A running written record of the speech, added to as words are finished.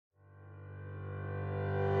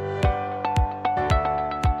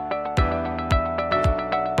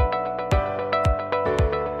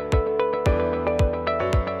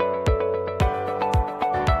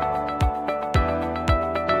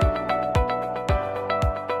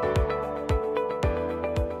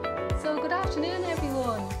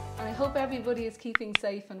hope everybody is keeping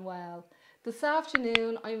safe and well. This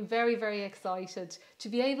afternoon, I'm very, very excited to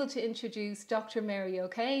be able to introduce Dr. Mary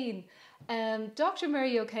O'Kane. Dr.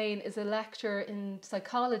 Mary O'Kane is a lecturer in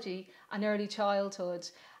psychology and early childhood,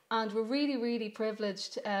 and we're really, really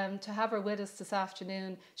privileged to have her with us this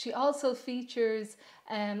afternoon. She also features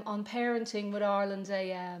on Parenting with Ireland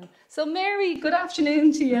AM. So Mary, good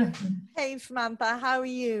afternoon to you. Hey Samantha, how are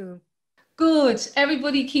you? Good.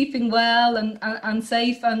 Everybody keeping well and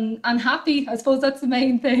safe and happy. I suppose that's the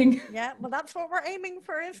main thing. Yeah, well, that's what we're aiming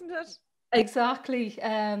for, isn't it? Exactly.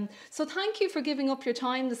 So thank you for giving up your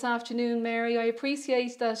time this afternoon, Mary. I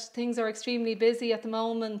appreciate that things are extremely busy at the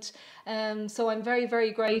moment. So I'm very,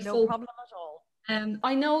 very grateful. No problem at all.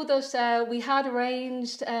 I know that we had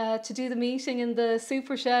arranged to do the meeting in the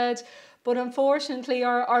super shed, but unfortunately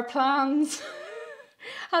our plans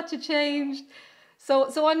had to change.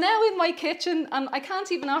 So I'm now in my kitchen and I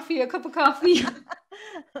can't even offer you a cup of coffee.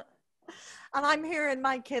 And I'm here in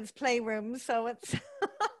my kids' playroom, so it's...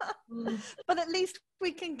 But at least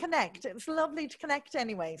we can connect. It's lovely to connect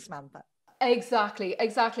anyway, Samantha. Exactly,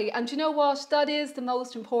 exactly. And you know what? That is the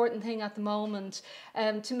most important thing at the moment,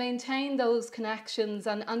 to maintain those connections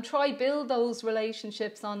and try build those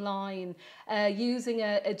relationships online using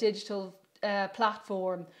a digital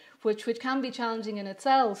platform, which can be challenging in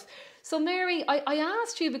itself. So Mary, I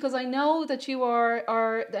asked you because I know that you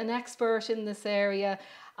are an expert in this area,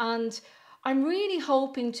 and I'm really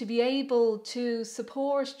hoping to be able to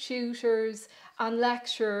support tutors and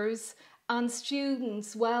lecturers and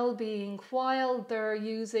students' well-being while they're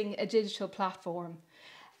using a digital platform.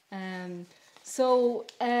 So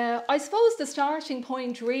I suppose the starting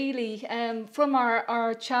point really from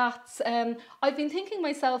our chats, I've been thinking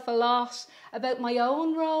myself a lot about my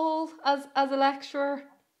own role as a lecturer.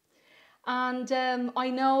 And I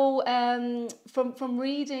know from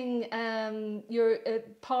reading your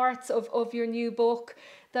parts of your new book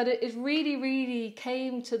that it really, really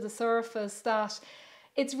came to the surface that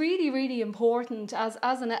it's really, really important as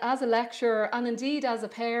a lecturer and indeed as a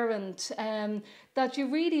parent that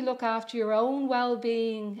you really look after your own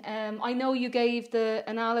well-being. I know you gave the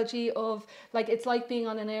analogy of like it's like being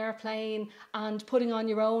on an airplane and putting on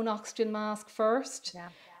your own oxygen mask first. Yeah.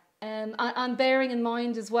 And bearing in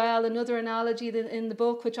mind as well another analogy in the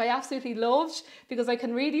book, which I absolutely loved because I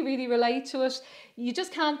can really, really relate to it. You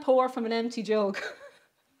just can't pour from an empty jug.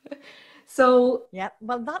 So yeah,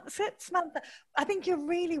 well, that's it, Samantha. I think you're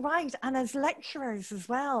really right. And as lecturers as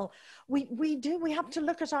well, we have to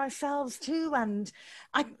look at ourselves too. And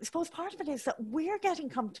I suppose part of it is that we're getting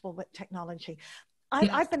comfortable with technology.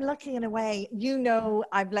 I've been lucky in a way. You know,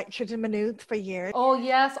 I've lectured in Maynooth for years. Oh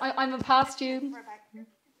yes, I'm a past student.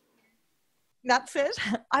 That's it.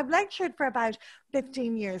 I've lectured for about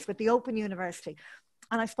 15 years with the Open University.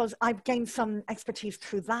 And I suppose I've gained some expertise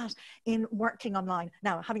through that in working online.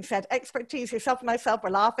 Now, having said expertise, yourself and myself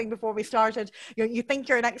were laughing before we started. You think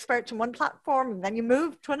you're an expert in one platform and then you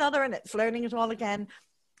move to another and it's learning it all again.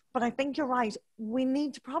 But I think you're right. We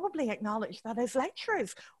need to probably acknowledge that as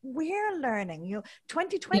lecturers, we're learning.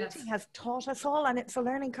 2020 has taught us all, and it's a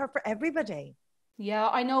learning curve for everybody. Yeah,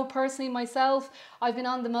 I know personally myself, I've been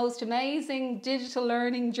on the most amazing digital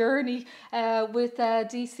learning journey with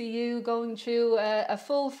DCU, going through a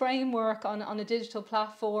full framework on a digital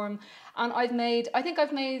platform. And I think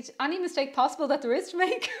I've made any mistake possible that there is to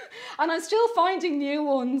make. And I'm still finding new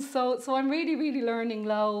ones. So I'm really, really learning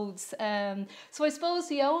loads. So I suppose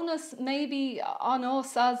the onus maybe on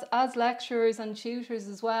us as lecturers and tutors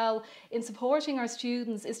as well in supporting our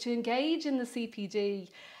students is to engage in the CPD.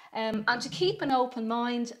 And to keep an open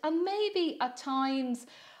mind, and maybe at times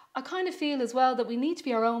I kind of feel as well that we need to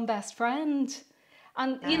be our own best friend,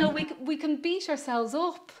 and you know we can beat ourselves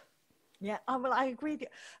up. Yeah, well, I agree with you.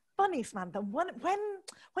 Funny, Samantha,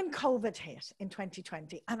 when COVID hit in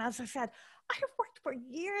 2020, and as I said, I have worked for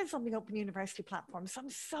years on the Open University platform, so I'm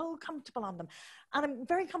so comfortable on them, and I'm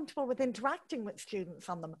very comfortable with interacting with students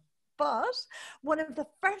on them. But one of the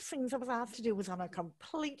first things I was asked to do was on a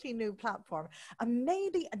completely new platform. And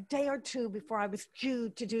maybe a day or two before I was due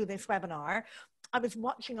to do this webinar, I was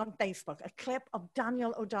watching on Facebook a clip of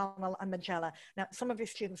Daniel O'Donnell and Magella. Now, some of your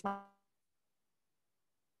students might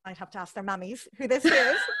have to ask their mammies who this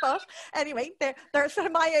is. But anyway, they're sort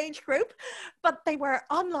of my age group. But they were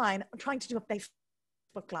online trying to do a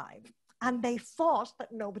Facebook Live. And they thought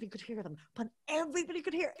that nobody could hear them, but everybody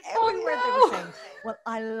could hear every word they were saying. Well,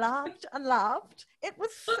 I laughed and laughed. It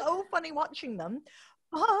was so funny watching them.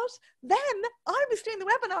 But then I was doing the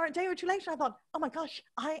webinar a day or two later. I thought, oh my gosh,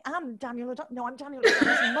 I am Daniel O'Donnell. No, I'm Daniel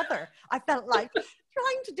O'Donnell's mother. I felt like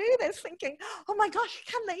trying to do this, thinking, oh my gosh,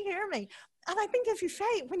 can they hear me? And I think, as you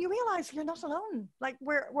say, when you realize you're not alone, like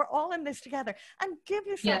we're all in this together, and give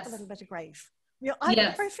yourself a Yes. little bit of grace. You know, the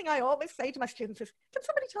Yes. first thing I always say to my students is, can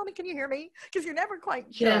somebody tell me, can you hear me? Because you're never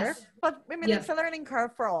quite sure. Yes. But I mean, Yeah. it's a learning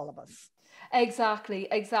curve for all of us. Exactly,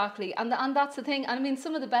 exactly. And that's the thing. I mean,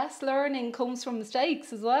 some of the best learning comes from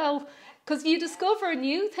mistakes as well, because you discover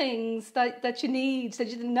new things that you need, that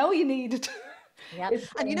you didn't know you needed. Yeah. It's,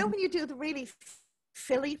 And you know, when you do the really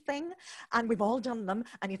silly thing, and we've all done them,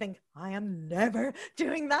 and you think, I am never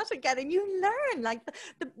doing that again. And you learn, like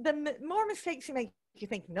the more mistakes you make, you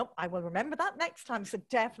think, nope, I will remember that next time. So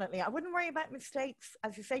definitely, I wouldn't worry about mistakes.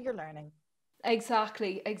 As you say, you're learning.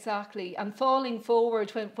 exactly, exactly. And falling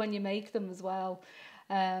forward when you make them as well.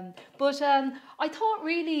 But I thought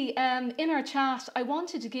really in our chat, I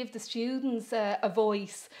wanted to give the students a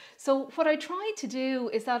voice. So what I tried to do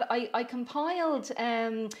is that I compiled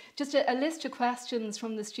just a list of questions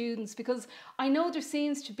from the students, because I know there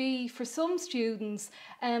seems to be, for some students,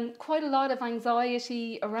 quite a lot of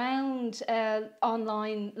anxiety around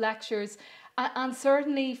online lectures. And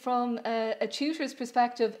certainly from a tutor's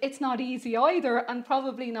perspective, it's not easy either, and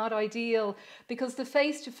probably not ideal, because the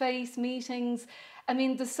face-to-face meetings, I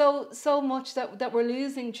mean, there's so much that we're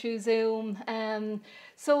losing through Zoom.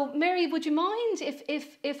 So Mary, would you mind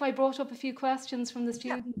if I brought up a few questions from the Yeah.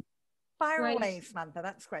 students? Fire Great. away, Samantha.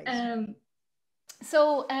 That's great.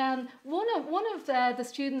 So one of the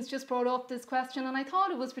students just brought up this question, and I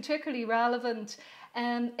thought it was particularly relevant.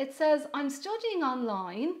 It says, I'm studying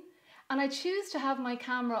online and I choose to have my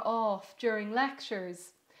camera off during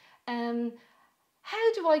lectures. Um, how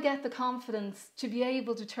do I get the confidence to be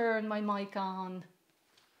able to turn my mic on?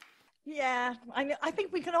 Yeah, I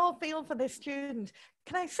think we can all feel for this student.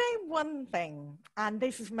 Can I say one thing? And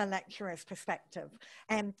this is from a lecturer's perspective.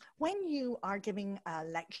 When you are giving a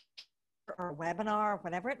lecture or a webinar, or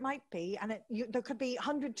whatever it might be, and there could be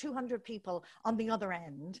 100, 200 people on the other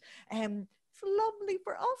end, it's lovely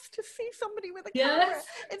for us to see somebody with a camera. Yes.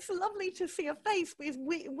 It's lovely to see a face, because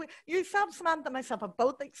yourself, Samantha, and myself have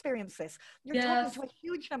both experienced this. You're talking Yes. to a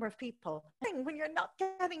huge number of people. When you're not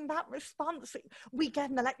getting that response we get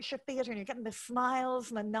in the lecture theatre, and you're getting the smiles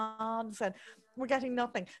and the nods, and we're getting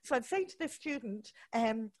nothing. So I'd say to the student,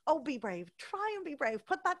 oh, be brave. Try and be brave.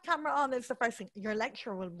 Put that camera on is the first thing. Your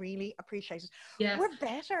lecturer will really appreciate it. Yes. We're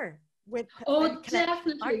better with Oh, connection,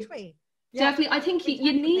 definitely. aren't we? Yeah, Definitely. I think we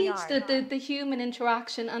you definitely need are. the human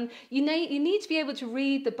interaction, and you need to be able to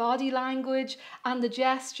read the body language and the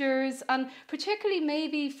gestures, and particularly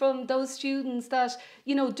maybe from those students that,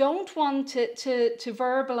 you know, don't want to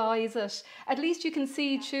verbalize it. At least you can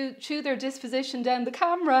see through their disposition down the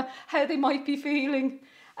camera how they might be feeling.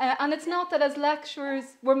 And it's not that as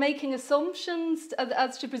lecturers we're making assumptions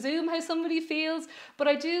as to presume how somebody feels, but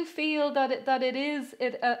I do feel that it is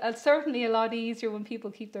certainly a lot easier when people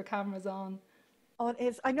keep their cameras on. Oh, it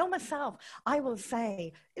is. I know myself. I will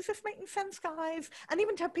say, is this making sense, guys? And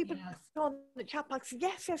even to people Yes. on the chat box,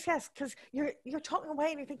 yes, yes, yes, because you're talking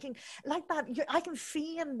away and you're thinking like that. I can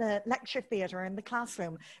see in the lecture theatre, in the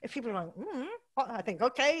classroom, if people are going, I think,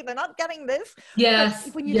 okay, they're not getting this. But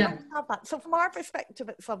Yes. when you Yeah. don't have that, so from our perspective,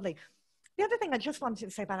 it's lovely. The other thing I just wanted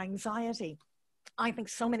to say about anxiety, I think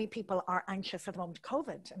so many people are anxious at the moment.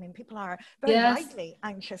 COVID. I mean, people are very Yes. rightly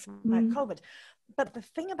anxious about COVID. But the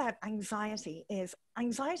thing about anxiety is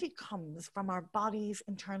anxiety comes from our body's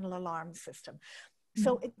internal alarm system.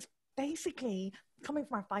 So it's basically coming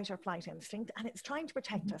from our fight or flight instinct, and it's trying to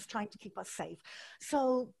protect us, trying to keep us safe.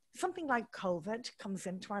 So something like COVID comes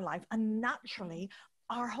into our life, and naturally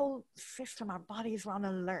our whole system, our bodies are on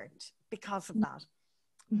alert because of that.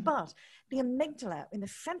 But the amygdala in the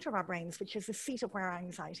center of our brains, which is the seat of where our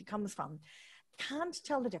anxiety comes from, can't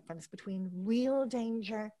tell the difference between real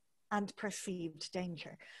danger and perceived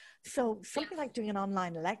danger. So something like doing an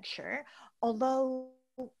online lecture, although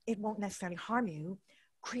it won't necessarily harm you,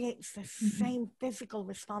 creates the same physical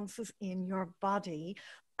responses in your body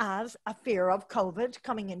as a fear of COVID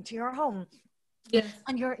coming into your home. Yes.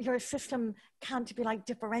 And your system can't be like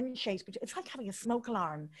differentiate. It's like having a smoke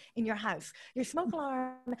alarm in your house. Your smoke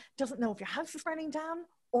alarm doesn't know if your house is burning down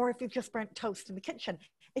or if you've just burnt toast in the kitchen.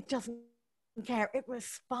 It doesn't care. It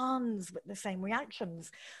responds with the same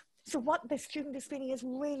reactions. So what the student is feeling is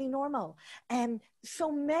really normal. And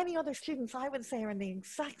so many other students, I would say, are in the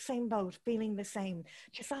exact same boat, feeling the same.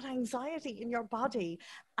 Just that anxiety in your body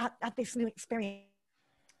at this new experience.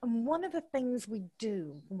 And one of the things we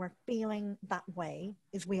do when we're feeling that way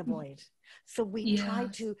is we avoid. So we try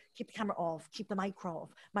Yes. to keep the camera off, keep the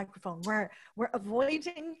microphone. We're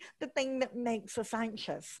avoiding the thing that makes us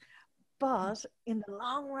anxious. But in the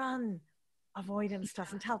long run, avoidance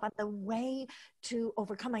doesn't help. And the way to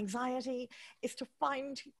overcome anxiety is to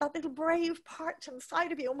find that little brave part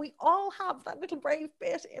inside of you. And we all have that little brave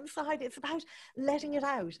bit inside. It's about letting it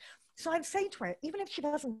out. So I'd say to her, even if she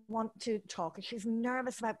doesn't want to talk, if she's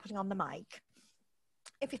nervous about putting on the mic,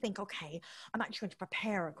 if you think, okay, I'm actually going to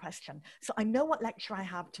prepare a question. So I know what lecture I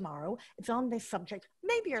have tomorrow. It's on this subject.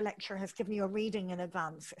 Maybe your lecturer has given you a reading in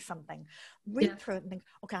advance or something. Read through it and think,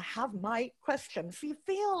 okay, I have my question. So you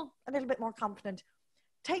feel a little bit more confident.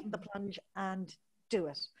 Take the plunge and do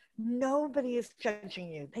it. Nobody is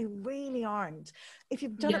judging you. They really aren't. If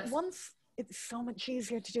you've done it once, it's so much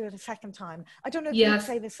easier to do it a second time. I don't know if you'd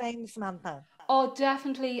say the same, Samantha. Oh,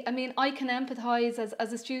 definitely. I mean, I can empathise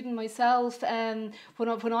as a student myself. When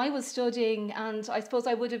I was studying, and I suppose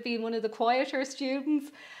I would have been one of the quieter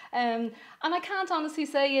students. And I can't honestly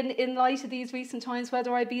say in light of these recent times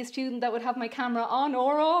whether I'd be a student that would have my camera on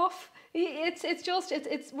or off.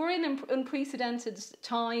 We're in unprecedented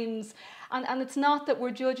times, and it's not that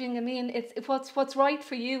we're judging. I mean, it's what's right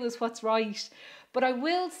for you is what's right. But I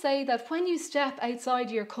will say that when you step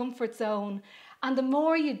outside your comfort zone, and the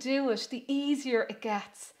more you do it, the easier it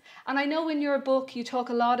gets. And I know in your book you talk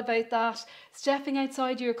a lot about that, stepping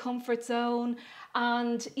outside your comfort zone.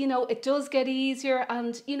 And, you know, it does get easier.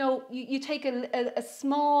 And, you know, you take a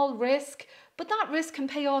small risk, but that risk can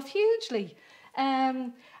pay off hugely.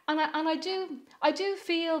 And I do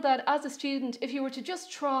feel that as a student, if you were to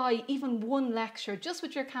just try even one lecture, just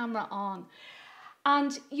with your camera on,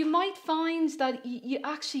 and you might find that you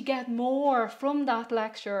actually get more from that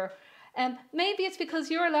lecture. Maybe it's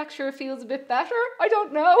because your lecturer feels a bit better, I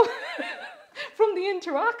don't know, from the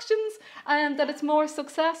interactions, and that it's more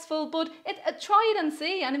successful. But try it and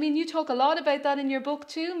see. And I mean, you talk a lot about that in your book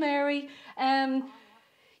too, Mary.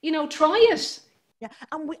 You know, try it. Yeah,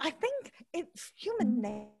 and I think it's human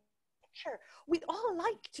nature. We all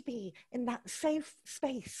like to be in that safe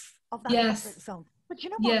space of that comfort zone. But you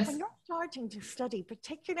know what, when you're starting to study,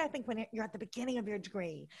 particularly I think when you're at the beginning of your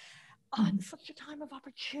degree, it's such a time of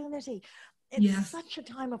opportunity. It's such a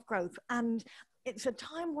time of growth. And it's a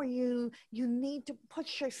time where you need to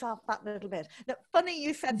push yourself that little bit. Now, funny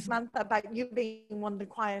you said, Samantha, about you being one of the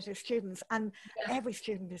quieter students, and every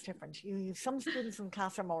student is different. Some students in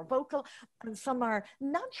class are more vocal and some are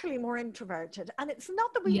naturally more introverted. And it's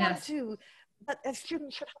not that we want to, that a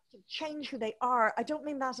student should have to change who they are. I don't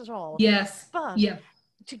mean that at all. But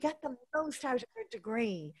to get the most out of their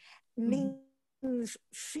degree means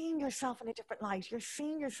seeing yourself in a different light. You're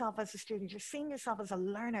seeing yourself as a student. You're seeing yourself as a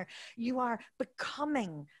learner. You are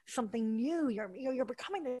becoming something new. You're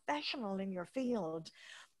becoming a professional in your field.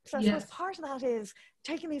 So I suppose part of that is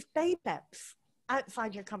taking these baby steps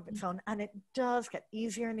outside your comfort zone, and it does get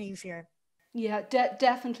easier and easier. Yeah,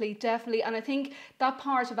 definitely. And I think that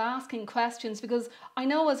part of asking questions, because I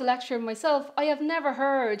know as a lecturer myself, I have never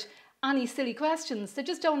heard any silly questions. They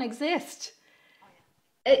just don't exist.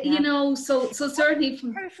 You know, so certainly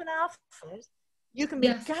from person asks it, you can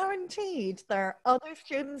be guaranteed there are other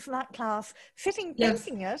students in that class sitting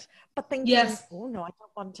thinking it, but thinking, oh no, I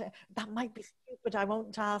don't want to, that might be stupid, I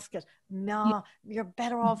won't ask it. No, you're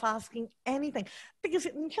better off asking anything, because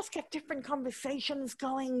it can just get different conversations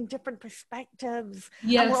going, different perspectives,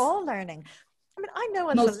 and we're all learning. I mean, I know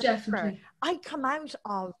as a lecturer, I come out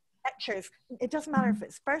of lectures, it doesn't matter if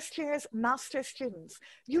it's first years, master students,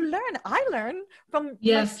 I learn from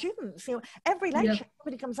my students. You know, every lecture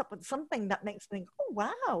somebody comes up with something that makes me think, oh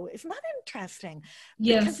wow, isn't that interesting?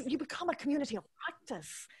 Because you become a community of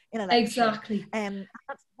practice in a lecture. And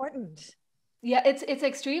that's important. Yeah, it's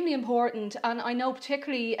extremely important. And I know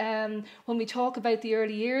particularly when we talk about the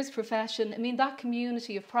early years profession, I mean, that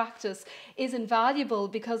community of practice is invaluable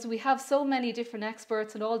because we have so many different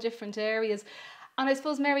experts in all different areas. And I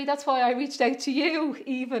suppose, Mary, that's why I reached out to you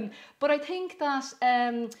even. But I think that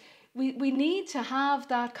we need to have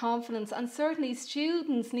that confidence, and certainly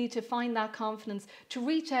students need to find that confidence to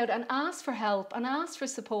reach out and ask for help and ask for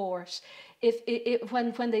support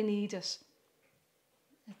when they need it.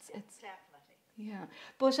 It's definitely. Yeah.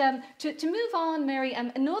 But to move on, Mary,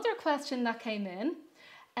 another question that came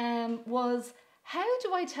in was, how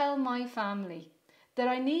do I tell my family that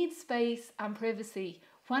I need space and privacy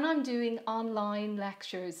when I'm doing online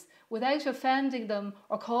lectures without offending them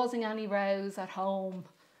or causing any rows at home?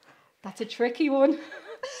 That's a tricky one.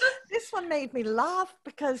 This one made me laugh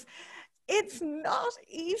because it's not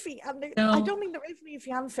easy. And I don't think there is an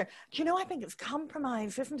easy answer. Do you know, I think it's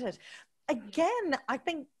compromise, isn't it? Again, I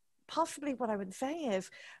think possibly what I would say is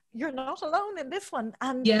you're not alone in this one.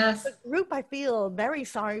 And the group I feel very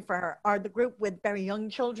sorry for are the group with very young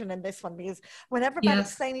children in this one, because whenever I'm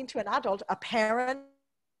explaining to an adult, a parent,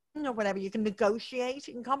 or whatever. You can negotiate,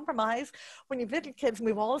 you can compromise. When you've little kids, and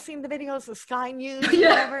we've all seen the videos of Sky News, or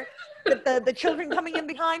whatever, with the children coming in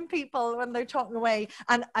behind people when they're talking away.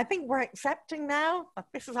 And I think we're accepting now that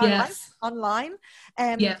this is our life online.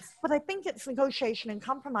 But I think it's negotiation and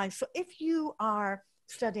compromise. So if you are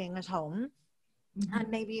studying at home, and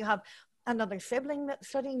maybe you have another sibling that's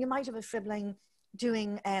studying, you might have a sibling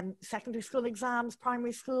doing secondary school exams,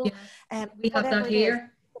 primary school, we have that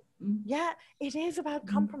here. Yeah, it is about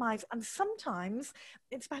compromise. And sometimes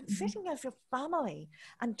it's about sitting as a family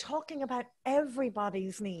and talking about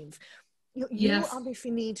everybody's needs. You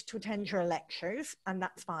obviously need to attend your lectures, and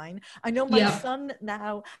that's fine. I know my son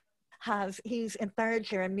now he's in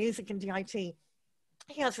 3rd year in music and DIT.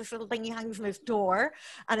 He has this little thing he hangs on his door,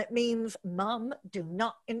 and it means, Mum, do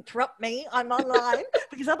not interrupt me, I'm online,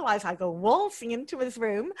 because otherwise I go waltzing into his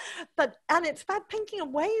room. And it's about thinking of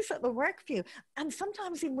ways that will work for you. And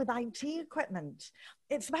sometimes even with IT equipment,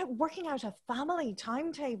 it's about working out a family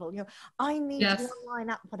timetable. I need to be online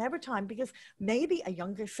at whatever time, because maybe a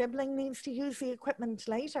younger sibling needs to use the equipment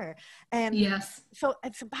later. So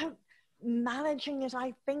it's about managing it,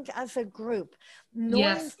 I think, as a group.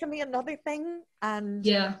 Noise can be another thing, and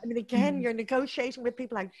I mean, again, you're negotiating with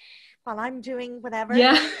people like, while I'm doing whatever,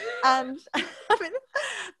 and I mean,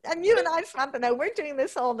 and you and I, Samantha, now we're doing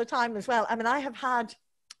this all the time as well. I mean, I've had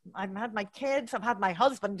my kids, I've had my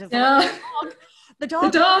husband as well. The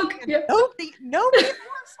dog. Nobody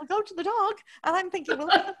else will go to the dog, and I'm thinking,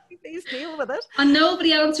 well, please deal with it. And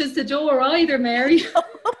nobody answers the door either, Mary.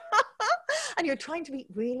 And you're trying to be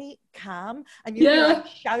really calm, and you're like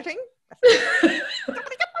shouting.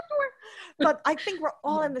 But I think we're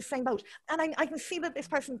all in the same boat. And I can see that this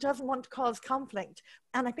person doesn't want to cause conflict.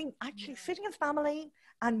 And I think actually sitting as family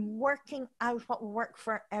and working out what will work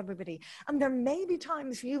for everybody. And there may be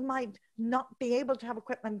times you might not be able to have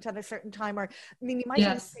equipment at a certain time, or I mean, you might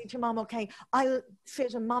even say to Mom, okay, I'll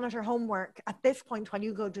sit and monitor homework at this point while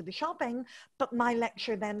you go to the shopping, but my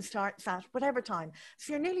lecture then starts at whatever time.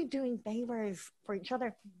 So you're nearly doing favors for each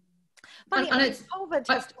other. But COVID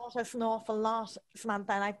has taught us an awful lot,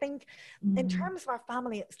 Samantha, and I think in terms of our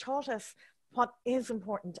family, it's taught us what is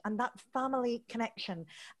important, and that family connection,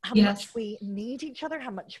 how much we need each other,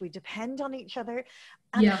 how much we depend on each other,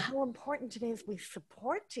 and how important it is we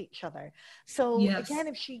support each other. So again,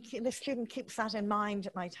 if the student keeps that in mind,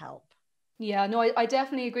 it might help. Yeah, no, I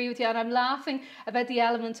definitely agree with you. And I'm laughing about the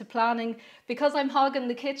element of planning. Because I'm hogging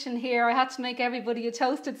the kitchen here, I had to make everybody a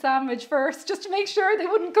toasted sandwich first, just to make sure they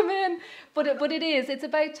wouldn't come in. But it's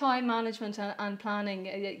about time management and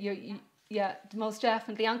planning. Most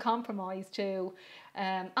definitely, and compromise too.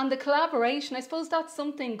 And the collaboration, I suppose that's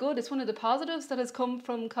something good. It's one of the positives that has come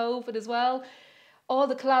from COVID as well. All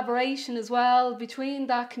the collaboration as well between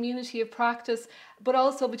that community of practice, but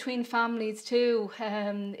also between families too.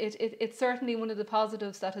 It's certainly one of the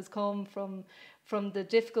positives that has come from the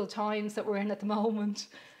difficult times that we're in at the moment.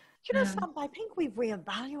 Do you know something? I think we've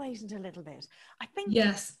reevaluated a little bit. I think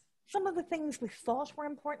some of the things we thought were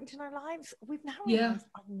important in our lives, we've now realized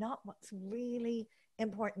are not what's really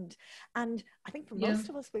important. And I think for most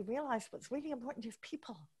of us, we realized what's really important is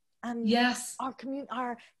people. And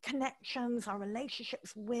our connections, our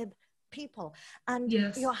relationships with people, and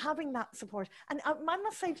having that support. And I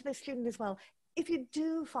must say to the student as well, if you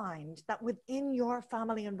do find that within your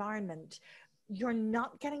family environment you're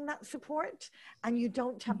not getting that support and you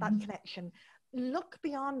don't have that connection, look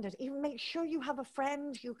beyond it. Even make sure you have a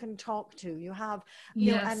friend you can talk to. You have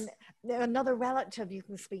and another relative you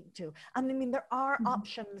can speak to. And I mean, there are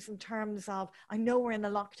options in terms of, I know we're in a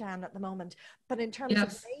lockdown at the moment, but in terms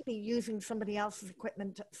of maybe using somebody else's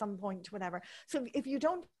equipment at some point, whatever. So if you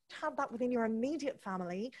don't have that within your immediate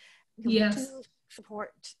family, you do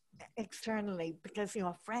support externally, because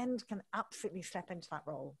a friend can absolutely step into that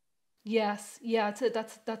role. Yes,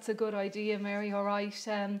 that's a good idea, Mary. All right.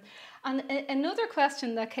 And another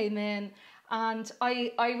question that came in, and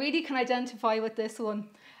I really can identify with this one.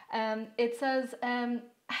 It says,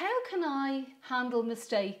 how can I handle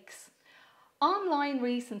mistakes? Online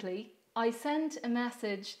recently, I sent a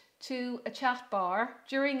message to a chat bar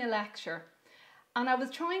during a lecture, and I was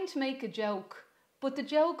trying to make a joke, but the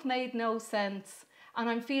joke made no sense, and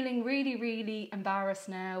I'm feeling really, really embarrassed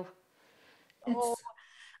now.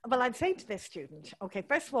 Well, I'd say to this student, okay,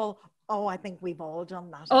 first of all, I think we've all done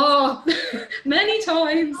that. Oh, many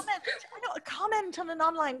times. A comment on an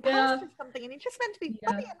online post or something, and it's just meant to be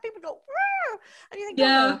funny, and people go, Whoa! And you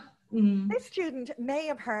think, This student may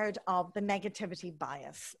have heard of the negativity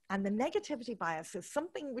bias. And the negativity bias is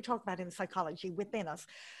something we talk about in psychology within us.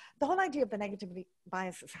 The whole idea of the negativity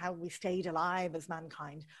bias is how we stayed alive as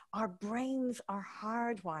mankind. Our brains are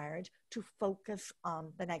hardwired to focus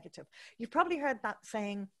on the negative. You've probably heard that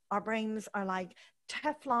saying, our brains are like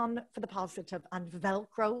Teflon for the positive and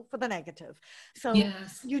Velcro for the negative. So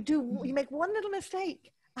you make one little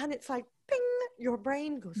mistake and it's like, ping, your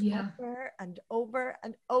brain goes over and over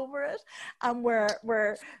and over it. And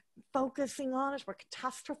we're focusing on it. We're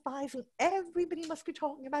catastrophizing. Everybody must be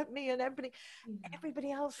talking about me, and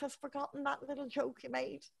everybody else has forgotten that little joke you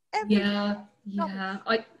made. It's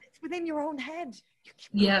within your own head.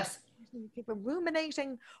 You keep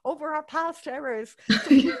ruminating over our past errors. So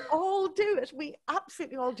we all do it. We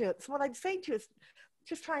absolutely all do it. So what I'd say to you is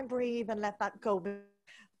just try and breathe and let that go.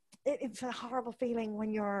 It's a horrible feeling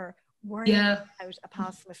when you're worrying about a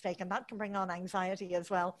past mistake, and that can bring on anxiety as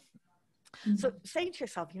well. So say to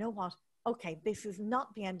yourself, you know what? Okay, this is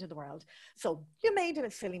not the end of the world. So you made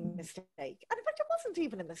a silly mistake. And in fact, it wasn't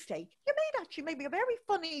even a mistake. You made actually maybe a very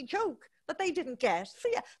funny joke that they didn't get. So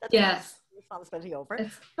that's responsibility over.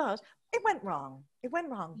 But it went wrong. It went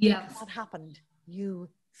wrong. What happened? You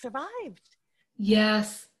survived.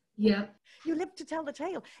 You lived to tell the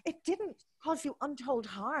tale. It didn't cause you untold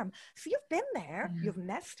harm. So you've been there, you've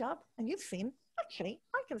messed up, and you've seen, actually,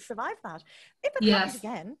 I can survive that. If it happened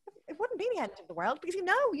again, it wouldn't be the end of the world because you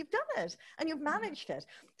know you've done it and you've managed it.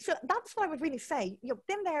 So that's what I would really say. You've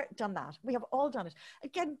been there, done that. We have all done it.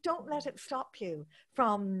 Again, don't let it stop you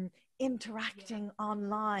from interacting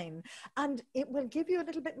online. And it will give you a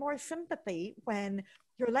little bit more sympathy when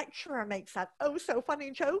your lecturer makes that oh so funny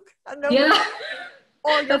joke and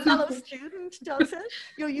or your fellow student does it.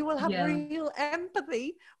 You will have real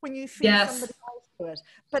empathy when you see somebody else do it.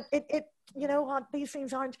 But it you know what, these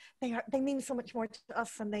things they mean so much more to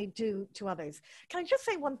us than they do to others. Can I just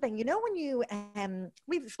say one thing? You know, when you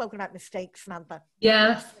we've spoken about mistakes, Samantha.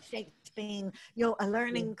 Mistakes being, a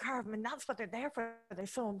learning curve. I mean, that's what they're there for. They're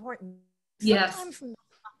so important. Sometimes when that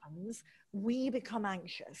happens, we become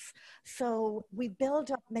anxious. So we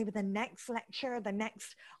build up maybe the next lecture, the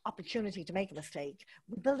next opportunity to make a mistake.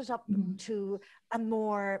 We build it up to a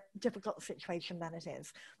more difficult situation than it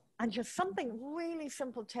is. And just something really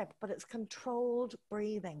simple tip, but it's controlled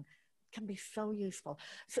breathing, can be so useful.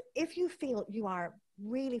 So if you feel you are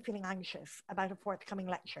really feeling anxious about a forthcoming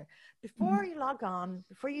lecture, before you log on,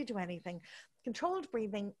 before you do anything, controlled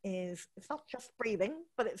breathing it's not just breathing,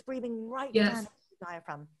 but it's breathing right down into the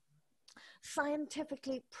diaphragm.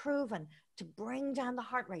 Scientifically proven to bring down the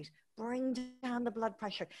heart rate, bring down the blood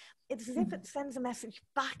pressure. It's as if it sends a message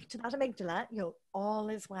back to that amygdala, all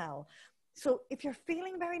is well. So if you're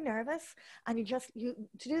feeling very nervous and to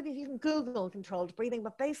do this, you can Google controlled breathing,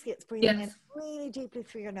 but basically it's breathing in really deeply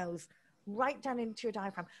through your nose, right down into your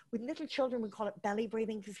diaphragm. With little children, we call it belly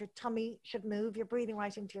breathing because your tummy should move. You're breathing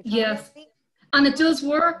right into your tummy. And it does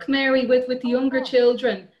work, Mary, with the younger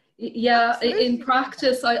children. In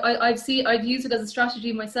practice, I've used it as a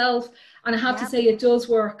strategy myself, and I have to say it does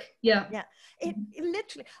work. It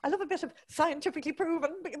literally, I love a bit of scientifically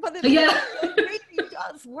proven, but it really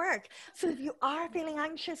does work. So if you are feeling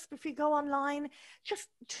anxious, if you go online, just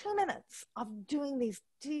 2 minutes of doing these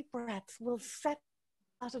deep breaths will set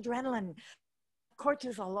that adrenaline,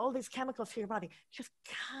 cortisol, all these chemicals to your body, just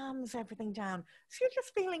calms everything down. So you're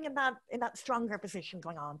just feeling in that stronger position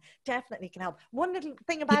going on. Definitely can help. One little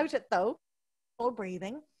thing about it though, all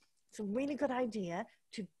breathing. It's a really good idea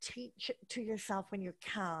to teach it to yourself when you're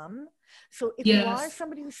calm. So if you are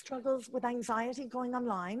somebody who struggles with anxiety going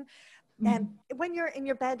online, when you're in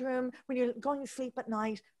your bedroom, when you're going to sleep at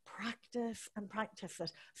night, practice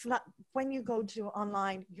it. So that when you go to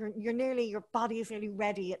online, your body is nearly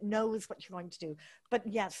ready. It knows what you're going to do. But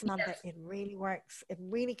yes, Samantha, it really works. It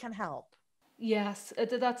really can help. Yes,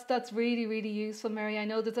 that's really, really useful, Mary. I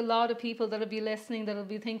know there's a lot of people that'll be listening that'll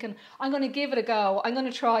be thinking, I'm going to give it a go. I'm going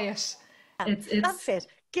to try it. That's it.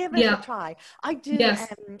 Give it a try. I do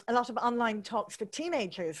a lot of online talks for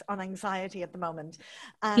teenagers on anxiety at the moment.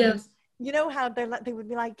 And you know how they would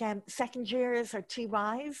be like second years or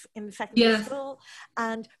TYs in secondary school,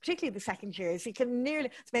 and particularly the second years, you can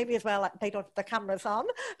nearly, it's maybe as well like they don't have the cameras on,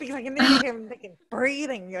 because I can nearly hear them thinking,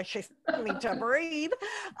 breathing, you're just telling me to breathe.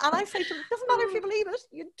 And I say to them, it doesn't matter if you believe it,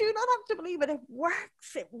 you do not have to believe it. It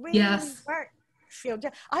works. It really works.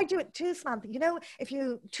 I do it too, Samantha. If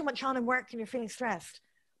you too much on in work and you're feeling stressed,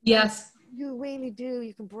 you really do.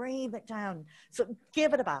 You can breathe it down. So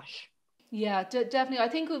give it a bash. Yeah, definitely. I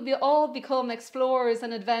think we'll all become explorers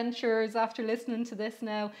and adventurers after listening to this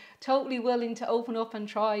now. Totally willing to open up and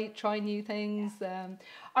try new things.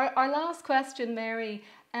 Our last question, Mary.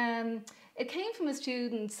 It came from a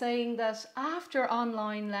student saying that after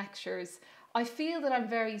online lectures, I feel that I'm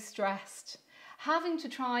very stressed, having to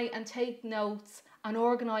try and take notes and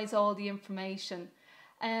organise all the information.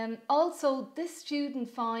 Also, this student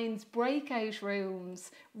finds breakout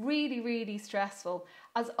rooms really, really stressful,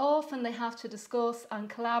 as often they have to discuss and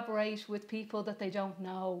collaborate with people that they don't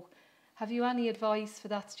know. Have you any advice for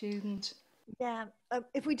that student? Yeah,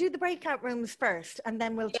 if we do the breakout rooms first, and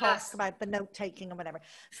then we'll talk Yes. about the note taking or whatever.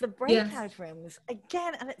 So the Yes. breakout rooms,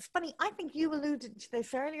 again, and it's funny, I think you alluded to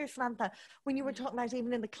this earlier, Samantha, when you were talking about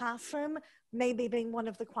even in the classroom, maybe being one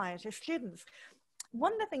of the quieter students.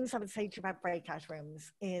 One of the things I would say to you about breakout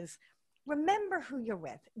rooms is remember who you're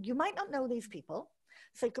with. You might not know these people,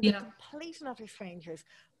 so it could be Yeah. complete and utter strangers,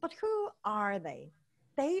 but who are they?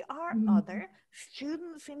 They are Mm-hmm. other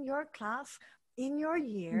students in your class, in your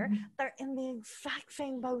year. Mm-hmm. They're in the exact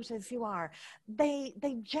same boat as you are. They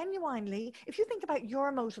genuinely, if you think about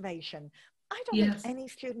your motivation, I don't think Yes. any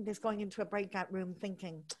student is going into a breakout room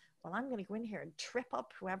thinking, well, I'm going to go in here and trip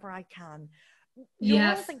up whoever I can. You're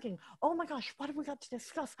all Yes. thinking, oh my gosh, what have we got to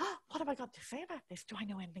discuss? What have I got to say about this? Do I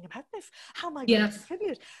know anything about this? How am I going to Yes.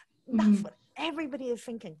 contribute? That's Mm-hmm. what everybody is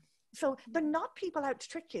thinking. So they're not people out to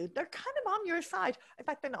trick you. They're kind of on your side. In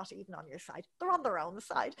fact, they're not even on your side. They're on their own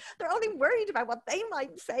side. They're only worried about what they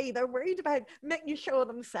might say. They're worried about making a show of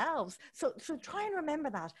themselves. So try and remember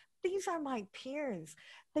that. These are my peers.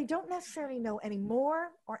 They don't necessarily know any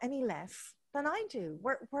more or any less than I do.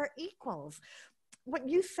 We're equals. What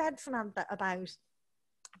you said, Samantha, about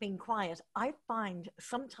being quiet, I find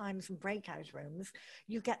sometimes in breakout rooms,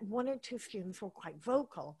 you get one or two students who are quite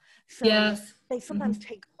vocal. So Yes. they sometimes Mm-hmm.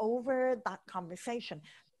 take over that conversation,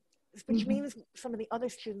 which means some of the other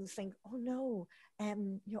students think, oh no,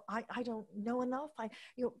 I don't know enough. These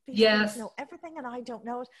students Yes. know everything and I don't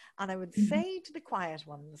know it. And I would Mm-hmm. say to the quiet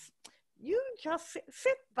ones, you just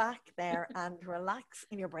sit back there and relax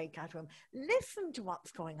in your breakout room. Listen to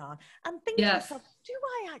what's going on and think to Yes. yourself, do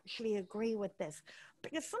I actually agree with this?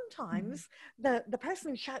 Because sometimes the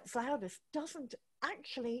person who shouts loudest doesn't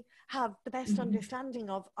actually have the best understanding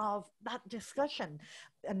of that discussion.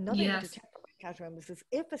 Another way to Yes. check the breakout rooms is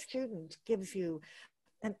if a student gives you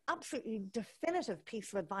an absolutely definitive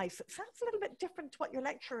piece of advice that sounds a little bit different to what your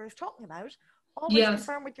lecturer is talking about, always Yes.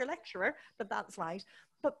 confirm with your lecturer that that's right.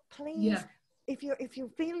 But please, Yeah. if you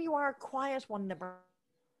feel you are a quiet one in the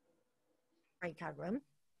breakout room,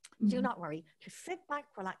 do Mm-hmm. not worry. Just sit back,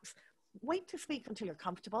 relax, wait to speak until you're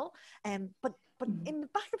comfortable. But in the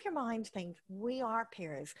back of your mind, think we are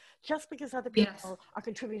peers. Just because other Yes. people are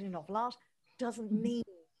contributing an awful lot doesn't Mm-hmm. mean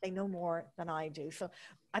they know more than I do. So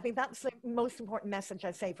I think that's the most important message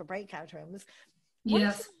I say for breakout rooms. Once you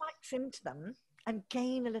Yes. relax into them and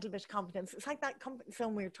gain a little bit of confidence, it's like that comfort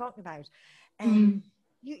zone we were talking about. Mm-hmm.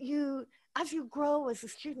 You as you grow as a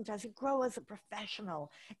student, as you grow as a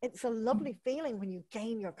professional, it's a lovely feeling when you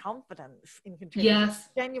gain your confidence in contributing. Yes.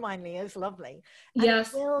 It genuinely is lovely, and it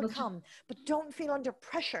Yes. will come. But don't feel under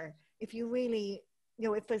pressure if you really,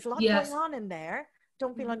 if there's a lot going Yes. on in there.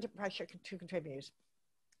 Don't feel under pressure to contribute.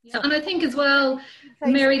 Yeah. So, And I think as well,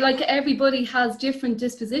 Mary, like everybody has different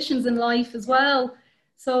dispositions in life as well.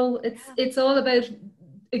 So it's all about,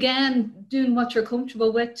 again, doing what you're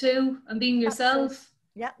comfortable with too and being that's it. yourself.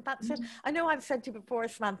 Yeah, that's it. I know I've said to you before,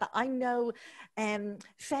 Samantha, I know,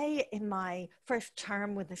 say in my first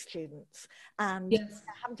term with the students, and Yes.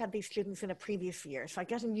 I haven't had these students in a previous year. So I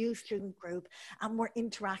get a new student group and we're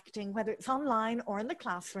interacting, whether it's online or in the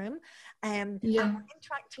classroom, and Yeah. we're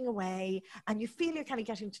interacting away, and you feel you're kind of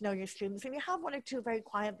getting to know your students, and you have one or two very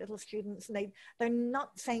quiet little students, and they're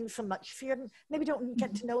not saying so much, so you maybe don't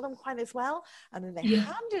get to know them quite as well. And then they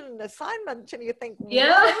hand in an assignment and you think,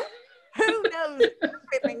 Yeah. whoa, who knows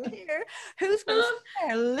everything here? Who's been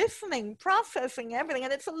there listening, processing everything?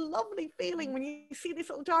 And it's a lovely feeling when you see this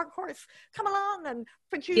little dark horse come along and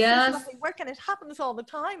produce this lovely work. And it happens all the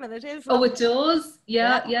time, and it is lovely. Oh, it does.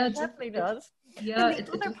 Yeah, yeah, it definitely does. Yeah. And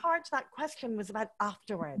the other part of that question was about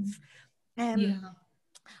afterwards.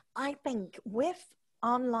 I think with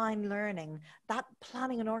online learning, that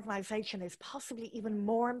planning and organization is possibly even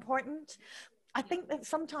more important. I think that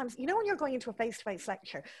sometimes, when you're going into a face-to-face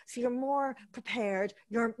lecture, so you're more prepared,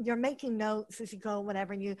 you're making notes as you go,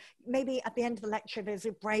 whatever, and you maybe at the end of the lecture there's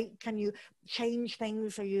a break and you change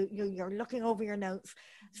things, or you're looking over your notes.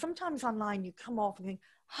 Sometimes online you come off and think,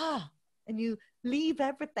 and you leave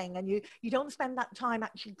everything, and you don't spend that time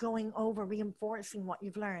actually going over reinforcing what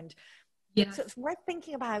you've learned. Yes. So it's worth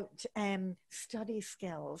thinking about study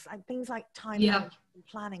skills and things like time Yeah. management and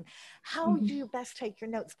planning. How do you best take your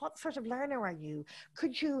notes? What sort of learner are you?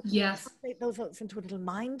 Could you Yes. translate those notes into a little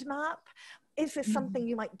mind map? Is this something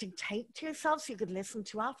you might dictate to yourself so you could listen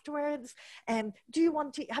to afterwards? Do you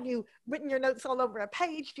want to, have you written your notes all over a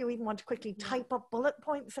page? Do you even want to quickly type up bullet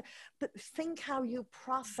points? But think how you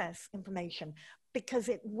process information, because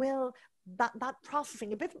it will, that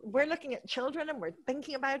processing, we're looking at children and we're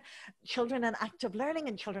thinking about children and active learning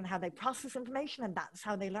and children, how they process information, and that's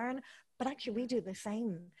how they learn. But actually we do the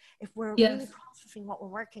same if we're really processing what we're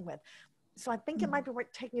working with. So I think it might be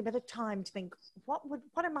worth taking a bit of time to think, what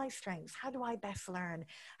are my strengths? How do I best learn?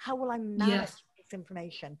 How will I manage this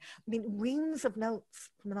information? I mean, reams of notes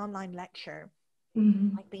from an online lecture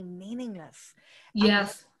might be meaningless.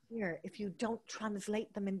 Yes. Here, if you don't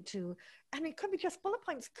translate them into, and it could be just bullet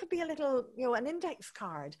points, it could be a little, an index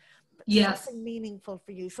card, but something meaningful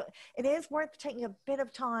for you. So it is worth taking a bit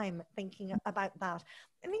of time thinking about that.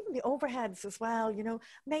 And even the overheads as well,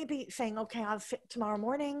 maybe saying, okay, I'll sit tomorrow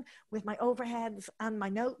morning with my overheads and my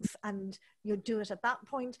notes, and you do it at that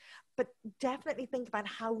point. But definitely think about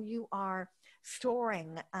how you are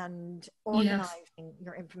storing and organizing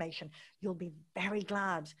your information. You'll be very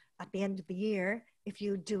glad at the end of the year if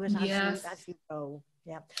you do it as you go.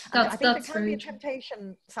 Yeah. And I think there can be a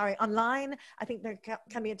temptation, online, I think there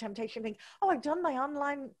can be a temptation to think, oh, I've done my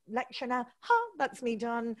online lecture now. That's me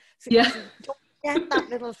done. So don't get that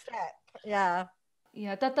little step. Yeah.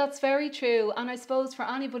 Yeah, that's very true. And I suppose for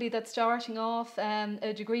anybody that's starting off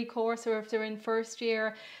a degree course, or if they're in first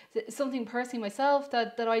year, something personally myself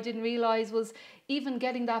that I didn't realise was even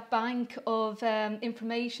getting that bank of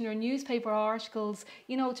information or newspaper articles,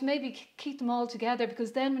 to maybe keep them all together,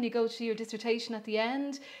 because then when you go to your dissertation at the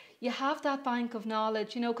end, you have that bank of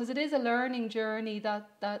knowledge, because it is a learning journey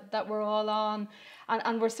that we're all on,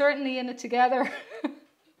 and we're certainly in it together.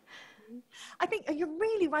 I think you're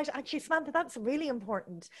really right. Actually, Samantha, that's really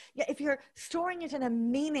important. Yeah, if you're storing it in a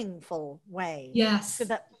meaningful way, so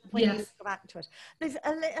that when you go back to it, there's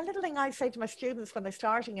a little thing I say to my students when they're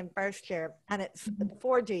starting in first year, and it's the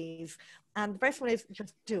 4Ds. And the first one is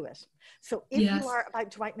just do it. So if you are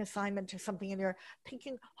about to write an assignment or something and you're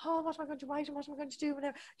thinking, oh, what am I going to write and what am I going to do?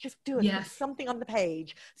 Whatever, just do it. Put something on the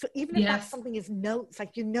page. So even if that something is notes,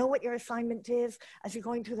 like what your assignment is as you're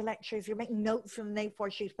going through the lectures, you're making notes in an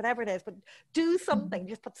A4 sheet, whatever it is, but do something.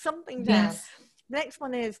 Just put something down. The next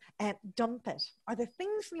one is dump it. Are there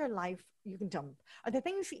things in your life you can dump? Are there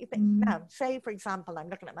things that you think, now, say, for example, I'm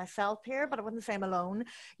looking at myself here, but I wouldn't say I'm alone.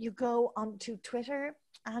 You go onto Twitter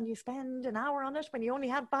and you spend an hour on it when you only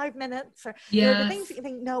have 5 minutes, or the things that you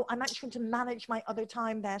think, no, I'm actually going to manage my other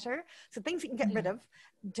time better. So things you can get rid of,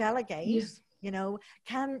 delegate.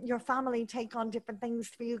 Can your family take on different things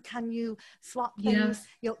for you? Can you swap things?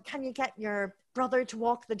 Can you get your brother to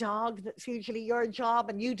walk the dog? That's usually your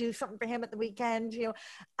job, and you do something for him at the weekend.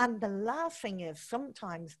 And the last thing is,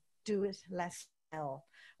 sometimes do it less well.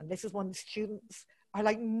 And this is one students are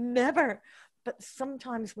like, never. But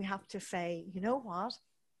sometimes we have to say, you know what?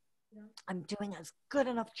 I'm doing as good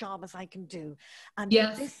enough job as I can do. And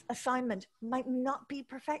this assignment might not be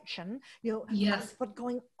perfection, but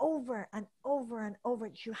going over and over and over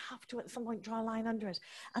it, you have to at some point draw a line under it.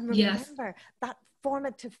 And remember that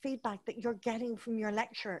formative feedback that you're getting from your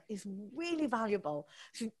lecturer is really valuable.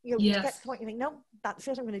 So to get to the point you think, no, that's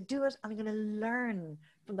it, I'm going to do it, and I'm going to learn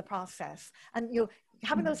from the process. And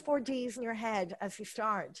having those 4Ds in your head as you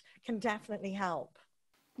start can definitely help.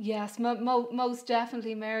 Yes, most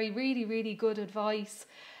definitely, Mary. Really, really good advice.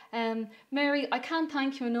 Mary, I can't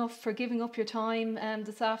thank you enough for giving up your time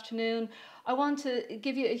this afternoon. I want to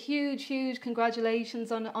give you a huge, huge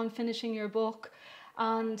congratulations on finishing your book.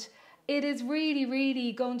 And it is really,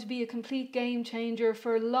 really going to be a complete game changer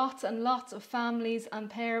for lots and lots of families and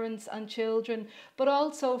parents and children, but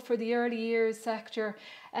also for the early years sector,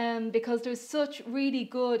 because there's such really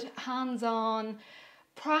good hands-on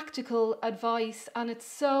practical advice, and it's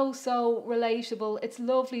so relatable. It's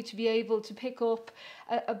lovely to be able to pick up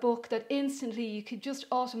a book that instantly you could just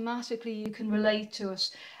automatically you can relate to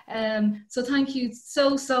it. So thank you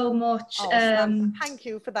so much. Thank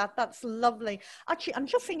you for that. That's lovely. Actually, I'm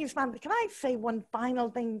just thinking, Samantha, can I say one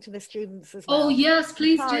final thing to the students as well? Oh yes,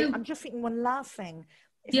 please do. I'm just thinking one last thing.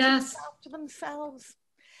 Is to look after themselves.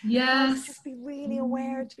 Just be really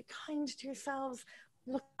aware, to be kind to yourselves.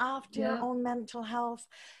 Look after your own mental health.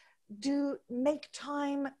 Do make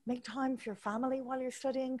time for your family while you're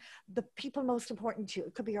studying. The people most important to you.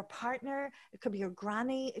 It could be your partner, it could be your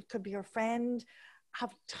granny, it could be your friend.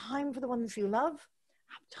 Have time for the ones you love.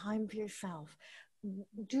 Have time for yourself.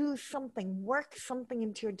 do something, work something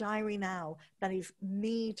into your diary now that is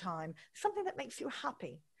me time, something that makes you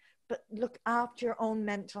happy. But look after your own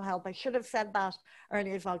mental health. I should have said that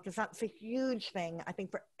earlier as well, because that's a huge thing, I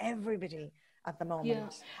think, for everybody at the moment. Yeah,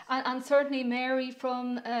 and certainly, Mary,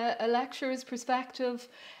 from a lecturer's perspective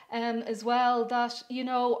as well, that, you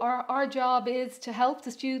know, our job is to help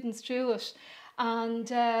the students through it. And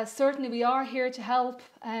certainly we are here to help,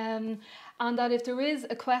 and that if there is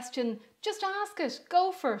a question, just ask it,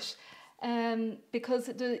 go for it.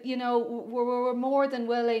 Because, you know, we're more than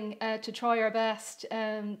willing to try our best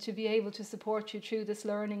to be able to support you through this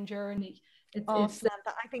learning journey.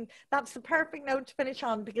 Samantha, I think that's the perfect note to finish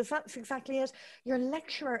on, because that's exactly it. Your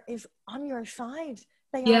lecturer is on your side.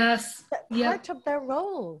 They are, part of their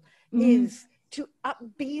role is to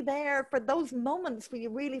be there for those moments where you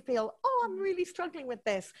really feel, oh, I'm really struggling with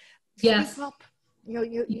this. Speak up.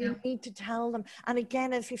 You need to tell them. And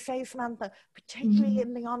again, as you say, Samantha, particularly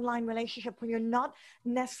in the online relationship, when you're not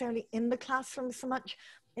necessarily in the classroom so much,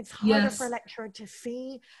 it's harder for a lecturer to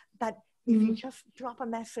see that. If you just drop a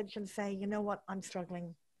message and say, you know what, I'm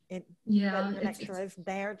struggling, the lecturer is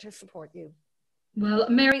there to support you. Well,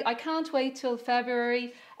 Mary, I can't wait till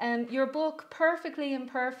February. Your book, Perfectly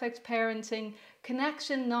Imperfect Parenting,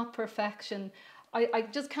 Connection, Not Perfection. I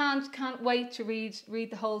just can't wait to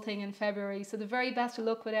read the whole thing in February. So the very best of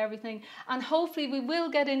luck with everything. And hopefully we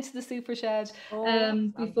will get into the Super Shed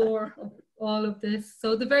before all of this.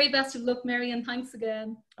 So the very best of luck, Mary, and thanks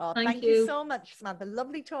again. Thank you so much, Samantha.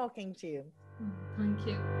 Lovely talking to you. Thank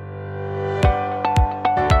you.